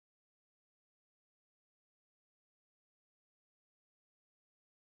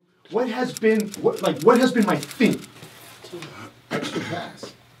what has been my theme? Extra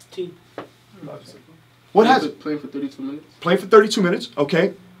pass. What has playing for 32 minutes? Playing for 32 minutes.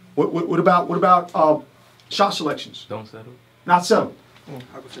 Okay. What about shot selections? Don't settle. Not settle.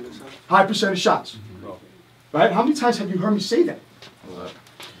 High percentage shots. High percentage shots. Right? How many times have you heard me say that?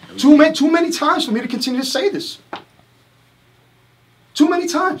 Too many times for me to continue to say this. Too many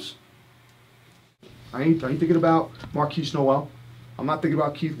times. I ain't thinking about Marquise Noel. I'm not thinking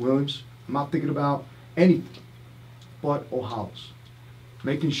about Keith Williams. I'm not thinking about anything but O'Hollis.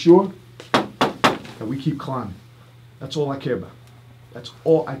 Making sure that we keep climbing. That's all I care about. That's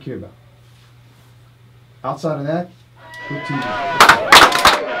all I care about. Outside of that, good team.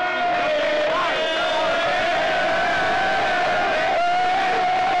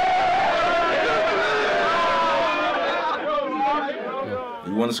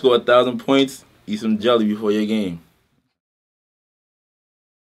 You want to score 1,000 points? Eat some jelly before your game.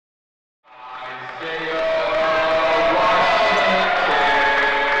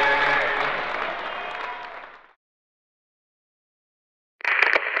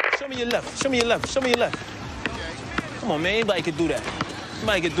 Show me your left. Show me your left. Show me your left. Come on, man. Anybody can do that.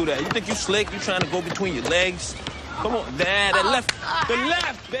 Anybody can do that. You think you slick? You trying to go between your legs? Come on. Nah, the left. The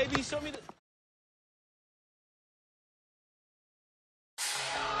left, baby. Show me the...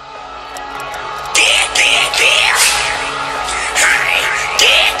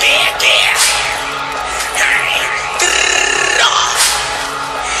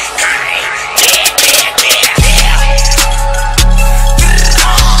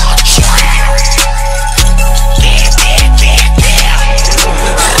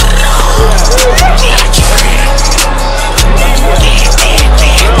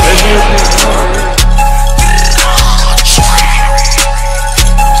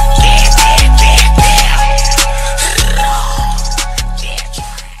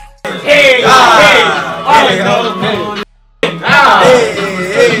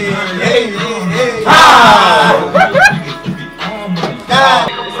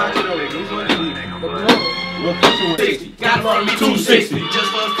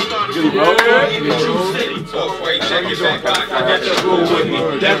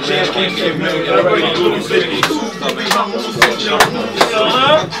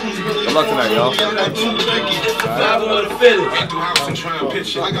 Good luck tonight, y'all.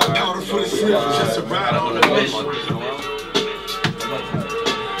 I got powder for the sleep, just to ride on the mission.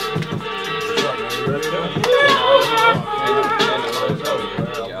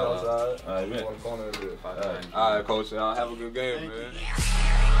 All right, coach. Y'all have a good game, man.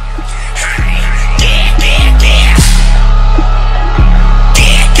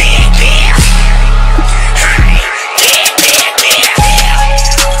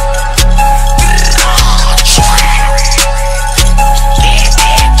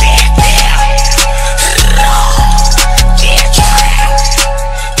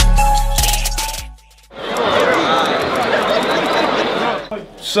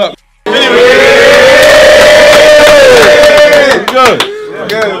 Sup?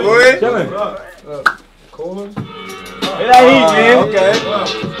 Good, boy. Chilling. Cool. Hey, that heat, man. Okay.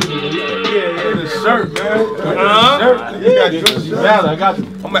 Yeah. The shirt, man. Shirt. You got good. Yeah, I got you.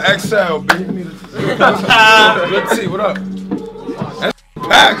 I'm an XL, baby. Good to see. What up? That's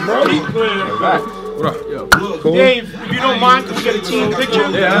packed, bro. What up? Cool. Dave, if you don't mind, could we get a team picture?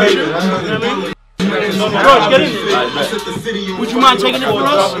 Yeah, You know what I mean? Coach, get in there. Would you mind taking it for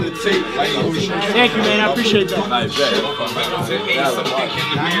us? Thank you, man. I appreciate that.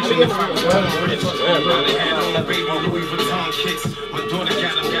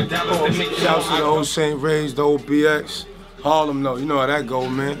 Shouts to the old St. Ray's, the old BX. Harlem, though. You know how that go,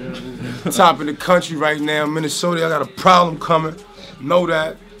 man. Top of the country right now. Minnesota, I got a problem coming. Know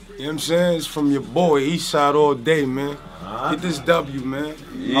that. You know what I'm saying? It's from your boy, Eastside all day, man. Get this W, man.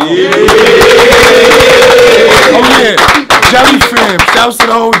 Yeah. Oh, yeah. JellyFam. Shouts to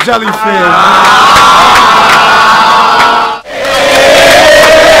the whole JellyFam.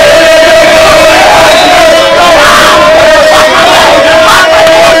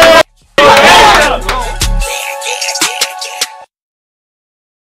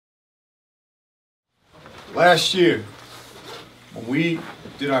 Last year, when we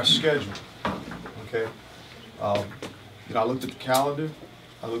did our schedule, okay, I looked at the calendar,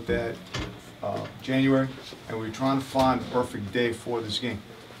 I looked at January, and we were trying to find the perfect day for this game.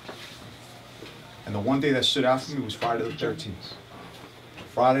 And the one day that stood out for me was Friday the 13th.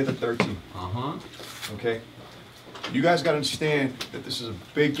 Friday the 13th. Okay? You guys got to understand that this is a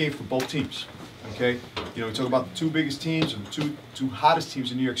big game for both teams. Okay? You know, we talk about the two biggest teams and the two hottest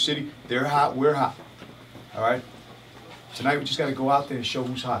teams in New York City. They're hot, we're hot. All right? Tonight we just got to go out there and show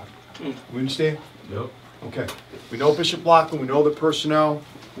who's hot. We understand? Yep. Okay. We know Bishop Loughlin. We know the personnel.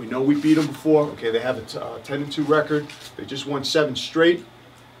 We know we beat them before. Okay, they have a 10-2 record. They just won 7 straight.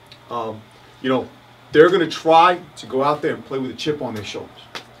 You know, they're going to try to go out there and play with a chip on their shoulders.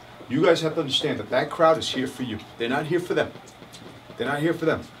 You guys have to understand that that crowd is here for you. They're not here for them. They're not here for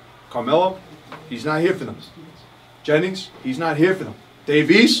them. Carmelo, he's not here for them. Jennings, he's not here for them.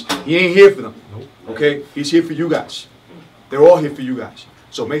 Davies, he ain't here for them. Okay? He's here for you guys. They're all here for you guys.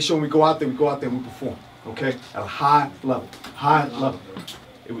 So make sure when we go out there and we perform. Okay? At a high level. High level.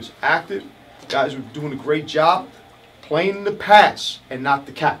 It was active. Guys were doing a great job playing the pass and not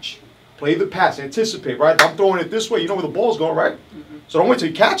the catch. Play the pass. Anticipate, right? If I'm throwing it this way, you know where the ball's going, right? So don't wait till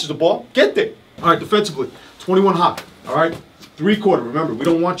he catches the ball. Get there. All right, defensively, 21 high. All right? 3-quarter. Remember, we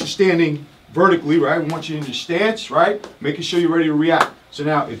don't want you standing vertically, right? We want you in your stance, right? Making sure you're ready to react. So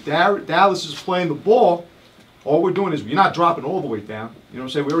now, if Dallas is playing the ball, all we're doing is you're not dropping all the way down. You know what I'm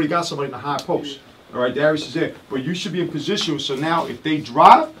saying? We already got somebody in the high post. All right, Darius is there. But you should be in position. So now, if they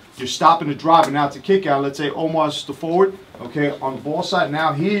drive, you're stopping the drive. And now to kick out, let's say Omar's the forward, okay, on the ball side.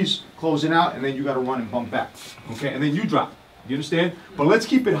 Now he's closing out, and then you got to run and bump back, okay? And then you drop. You understand? But let's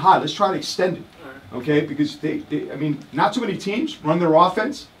keep it high. Let's try to extend it, okay? Because I mean, not too many teams run their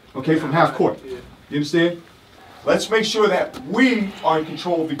offense, okay, from half court. You understand? Let's make sure that we are in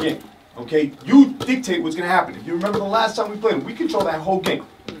control of the game, okay? You dictate what's going to happen. If you remember the last time we played, we control that whole game.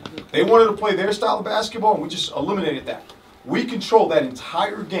 They wanted to play their style of basketball, and we just eliminated that. We control that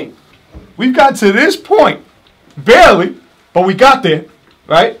entire game. We've got to this point, barely, but we got there,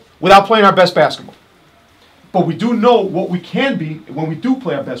 right, without playing our best basketball. But we do know what we can be when we do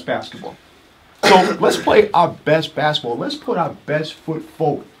play our best basketball. So let's play our best basketball. Let's put our best foot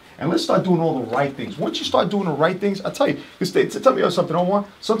forward. And let's start doing all the right things. Once you start doing the right things, I'll tell you, tell me something, Omar.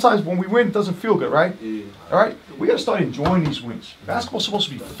 Sometimes when we win, it doesn't feel good, right? Yeah. All right? We got to start enjoying these wins. Basketball's supposed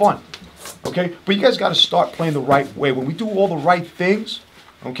to be fun, okay? But you guys got to start playing the right way. When we do all the right things,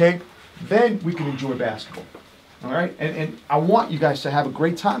 okay, then we can enjoy basketball, all right? And I want you guys to have a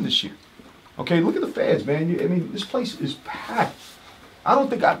great time this year. Okay, look at the fans, man. I mean, this place is packed. I don't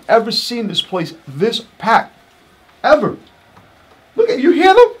think I've ever seen this place this packed. Ever. Look at, you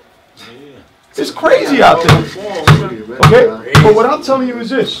hear them? It's crazy out there. Okay? But what I'm telling you is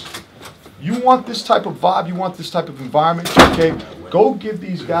this. You want this type of vibe, you want this type of environment, okay? Go give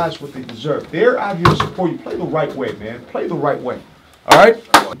these guys what they deserve. They're out here to support you. Play the right way, man. Play the right way. All right?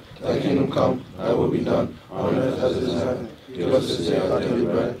 Thy kingdom come, thy will be done, on earth as it is in heaven. Give us this day our daily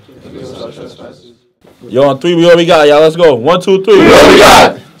bread, and forgive us our trespasses. Yo, on 3, we already got, y'all. Let's go. 1, 2, 3. We already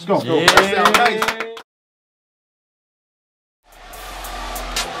got. Let's go. Yeah.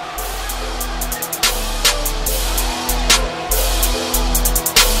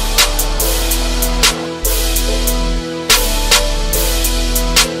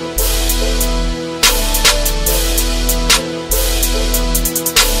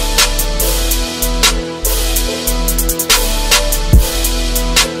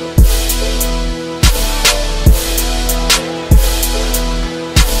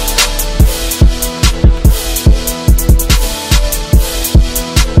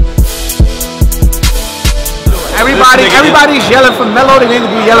 Everybody's yelling for Melo, they need to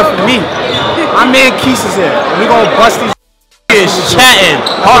be yelling for me. My man Keith is here. We gonna bust these chatting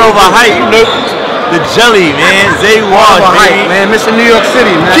hard over hype, you know. The jelly, man. Zay Wash, hype, man. Mr. New York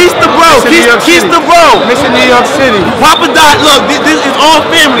City, man. Keith the bro. Keith the bro. Mr. New York City. Papa Dot, look, this is all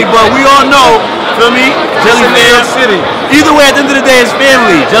family, bro. We all know, feel me? JellyFam. City. Either way, at the end of the day, it's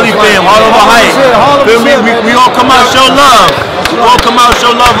family. JellyFam, hard over hype. Feel me? We all come out and show love. We all come out and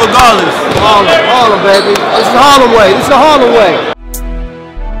show love regardless. Harlem, baby. It's the Harlem way. It's the Harlem way.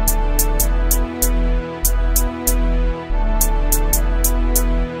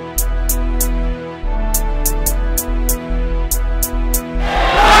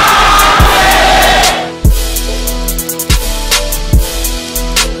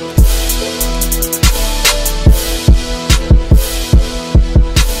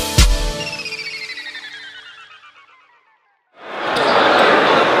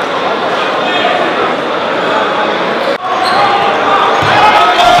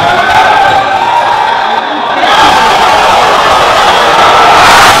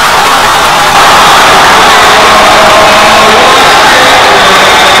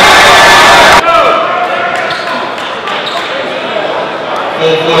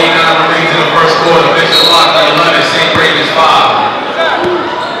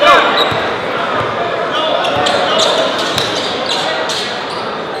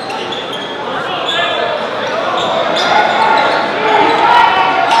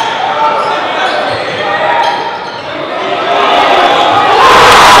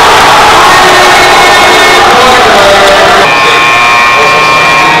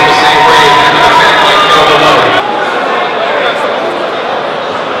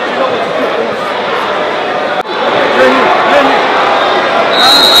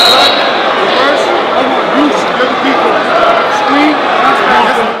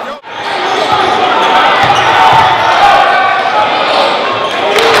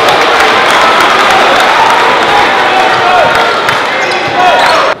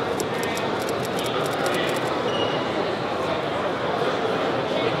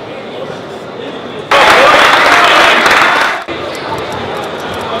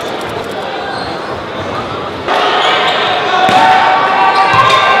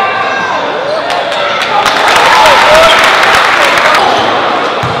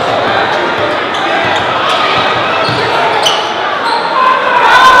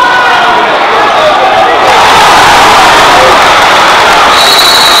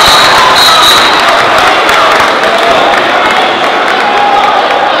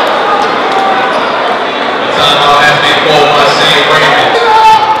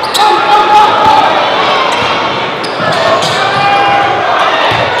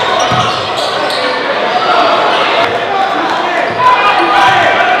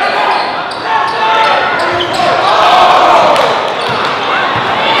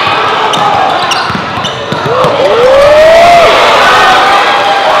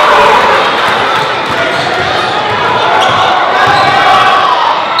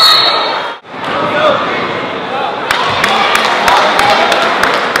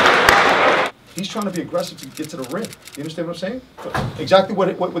 just trying to be aggressive to get to the rim. You understand what I'm saying? Exactly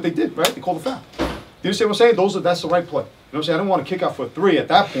what they did, right? They called a foul. You understand what I'm saying? That's the right play. You know what I'm saying? I didn't want to kick out for a 3 at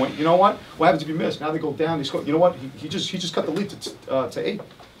that point. You know what? What happens if you miss? Now they go down, they score. You know what? He just cut the lead to 8.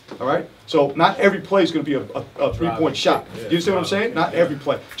 All right? So not every play is going to be a 3-point shot. You understand what I'm saying? Not every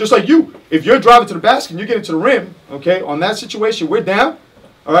play. Just like you, if you're driving to the basket and you're getting to the rim, okay, on that situation, we're down.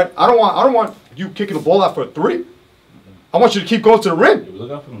 All right? I don't want you kicking the ball out for a 3. I want you to keep going to the rim.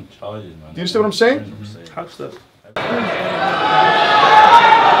 Look out for them charges, man. Do you understand what I'm saying? Hot stuff.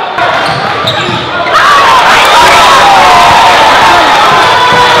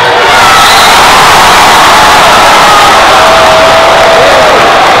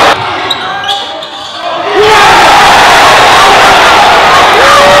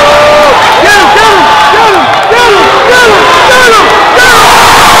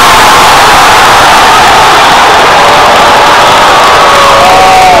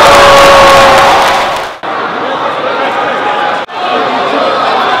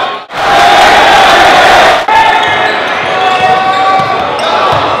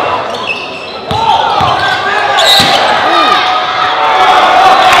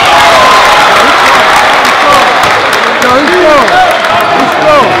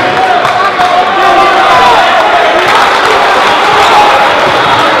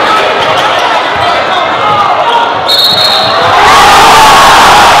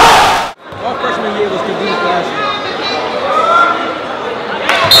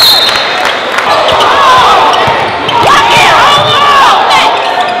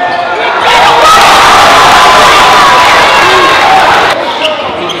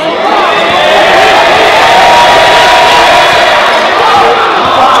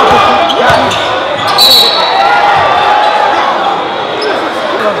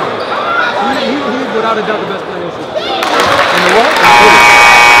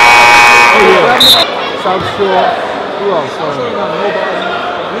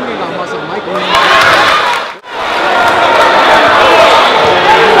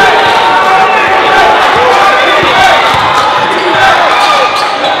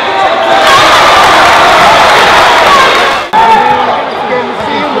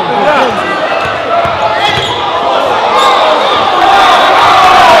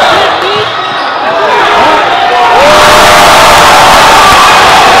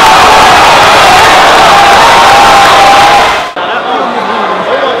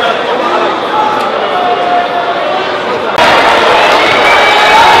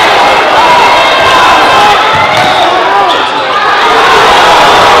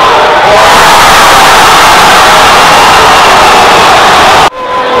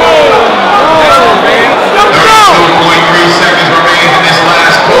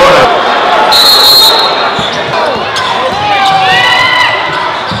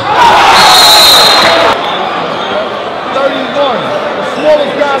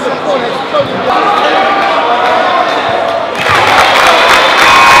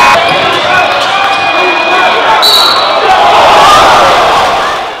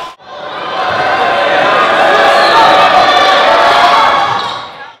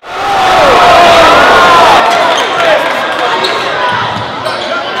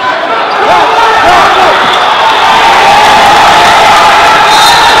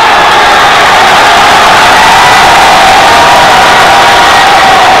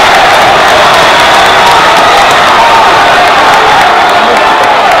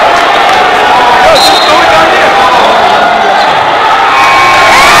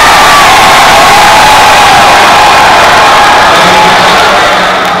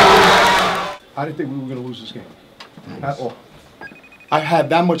 I didn't think we were going to lose this game at all. I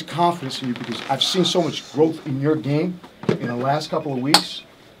had that much confidence in you because I've seen so much growth in your game in the last couple of weeks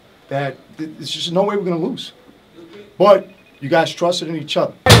that there's just no way we're going to lose. But you guys trusted in each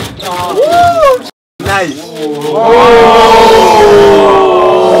other. Woo! Nice. Oh.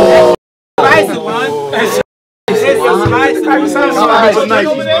 Nice, man.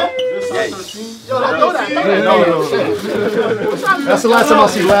 That's the last time I'll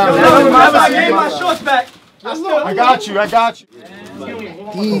see Loughlin. I got you.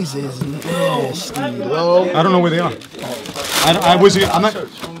 These is nasty, bro. I don't know where they are. I'm not.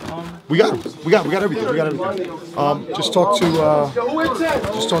 We got them. We got everything. Just talk to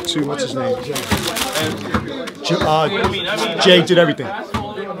what's his name? Jake did everything.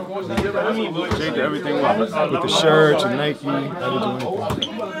 Jake did everything with the shirts and Nike. I didn't do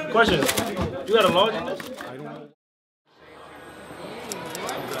anything. Question. You got a large in this? I don't know.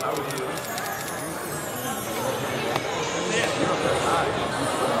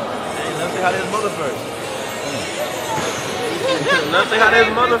 Let's see how this mother first. Let's see how this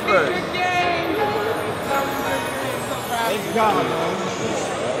mother first.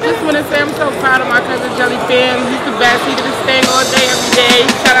 Just want to say I'm so proud of my cousin JellyFam. He's the best. He did his thing all day, every day.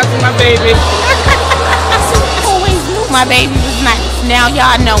 Shout out to my baby. Always knew my baby was nice. Now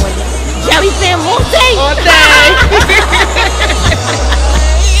y'all knowing it. JellyFam all day. All day.